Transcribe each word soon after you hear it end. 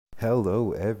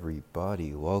Hello,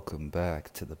 everybody. Welcome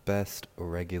back to the best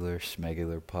irregular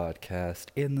schmegular podcast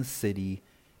in the city,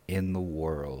 in the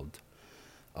world.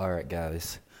 All right,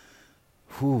 guys.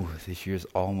 This year's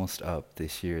almost up.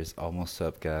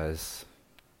 Guys.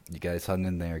 You guys hung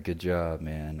in there. Good job,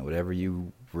 man. Whatever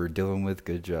you were dealing with,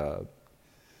 good job.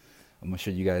 I'm gonna show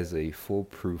you guys a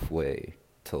foolproof way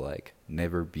to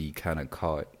never be kind of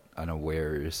caught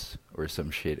unawares or some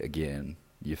shit again.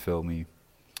 You feel me?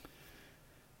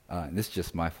 This is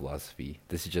just my philosophy.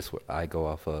 This is just what I go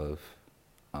off of.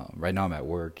 Right now I'm at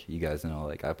work. You guys know,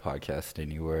 I podcast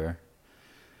anywhere.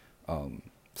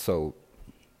 So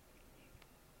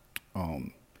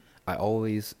I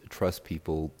always trust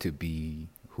people to be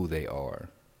who they are.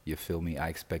 You feel me? I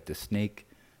expect a snake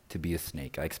to be a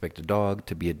snake. I expect a dog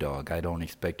to be a dog. I don't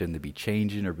expect them to be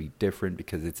changing or be different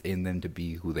because it's in them to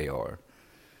be who they are.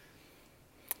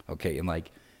 Okay, and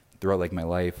throughout my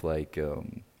life,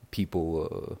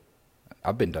 people,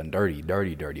 I've been done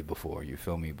dirty before, you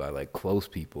feel me, by close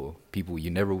people you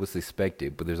never was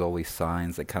expected, but there's always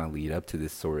signs that kind of lead up to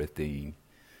this sort of thing.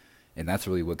 And that's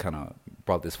really what kind of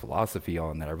brought this philosophy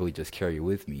on that I really just carry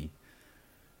with me.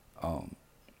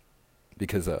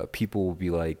 Because people will be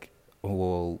like, oh,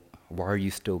 well, why are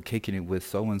you still kicking it with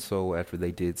so-and-so after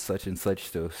they did such and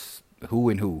such to who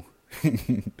and who?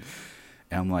 And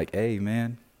I'm like, hey,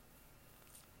 man,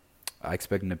 I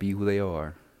expect them to be who they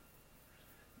are.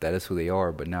 That is who they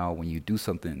are. But now when you do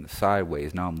something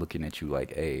sideways, now I'm looking at you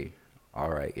like, hey,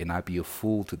 all right. And I'd be a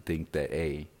fool to think that,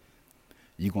 hey,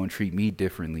 you're going to treat me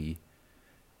differently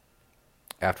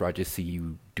after I just see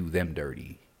you do them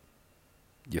dirty.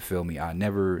 You feel me? I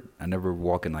never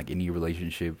walk in any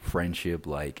relationship, friendship,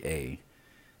 hey,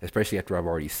 especially after I've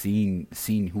already seen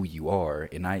who you are,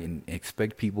 and I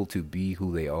expect people to be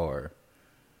who they are.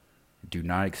 Do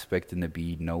not expect them to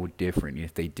be no different.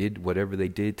 If they did whatever they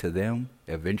did to them,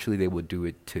 eventually they will do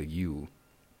it to you.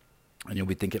 And you'll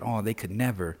be thinking, oh, they could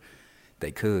never.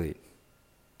 They could.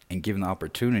 And given the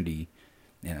opportunity,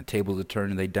 and a tables are turned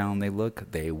and they down, they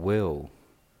look, they will.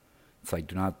 It's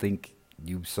do not think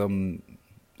you some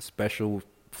special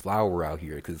flower out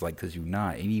here, because you're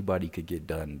not. Anybody could get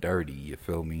done dirty, you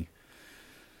feel me?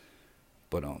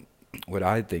 But what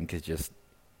I think is just,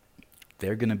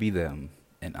 they're going to be them.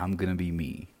 And I'm going to be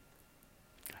me.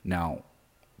 Now,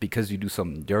 because you do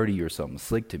something dirty or something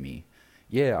slick to me,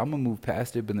 yeah, I'm going to move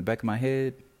past it, but in the back of my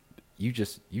head, you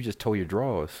just tore your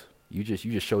drawers. You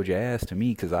just showed your ass to me,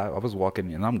 because I was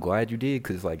walking, and I'm glad you did,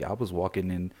 because I was walking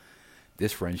in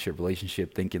this friendship,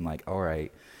 relationship thinking all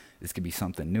right, this could be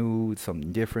something new,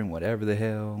 something different, whatever the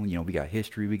hell. We got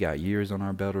history, we got years on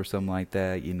our belt or something like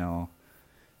that,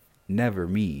 Never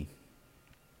me.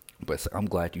 But I'm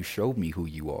glad you showed me who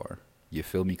you are. You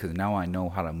feel me? Because now I know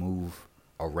how to move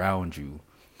around you.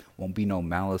 Won't be no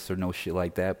malice or no shit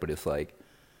like that, but it's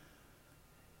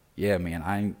yeah,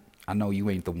 man, I know you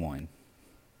ain't the one.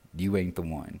 You ain't the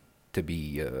one to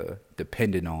be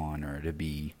dependent on or to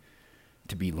be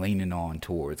leaning on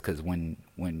towards. Because when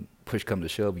push comes to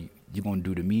shove, you gonna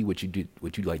do to me what you did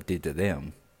did to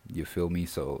them. You feel me?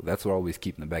 So that's what I always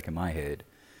keep in the back of my head.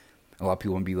 A lot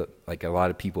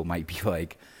of people might be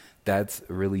like, that's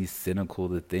really cynical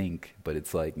to think, but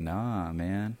it's nah,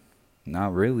 man,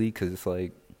 not really, because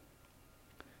it's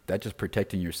that's just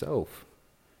protecting yourself.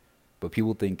 But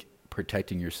people think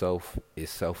protecting yourself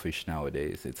is selfish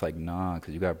nowadays. It's nah,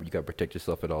 because you got to protect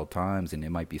yourself at all times, and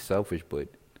it might be selfish, but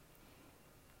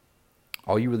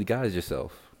all you really got is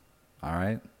yourself. All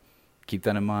right, keep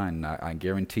that in mind. I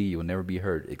guarantee you'll never be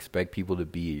hurt. Expect people to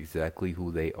be exactly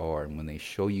who they are, and when they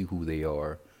show you who they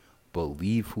are,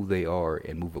 believe who they are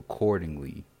and move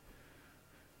accordingly.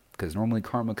 Because normally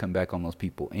karma come back on those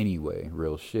people anyway.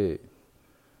 Real shit.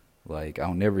 I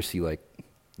don't never see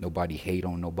nobody hate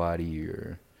on nobody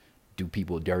or do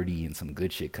people dirty and some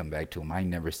good shit come back to them. I ain't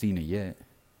never seen it yet.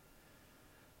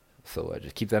 So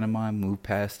just keep that in mind. Move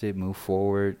past it. Move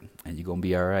forward. And you're going to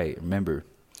be all right. Remember,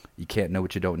 you can't know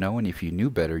what you don't know. And if you knew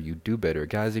better, you do better.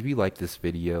 Guys, if you like this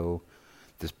video,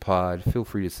 this pod, feel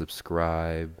free to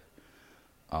subscribe.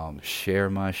 Share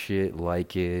my shit,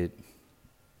 like it.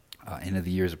 End of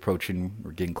the year is approaching.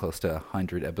 We're getting close to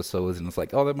 100 episodes, and it's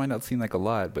oh, that might not seem like a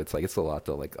lot, but it's a lot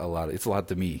though. It's a lot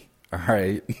to me. All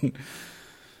right.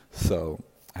 So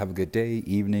have a good day,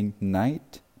 evening,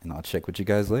 night, and I'll check with you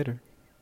guys later.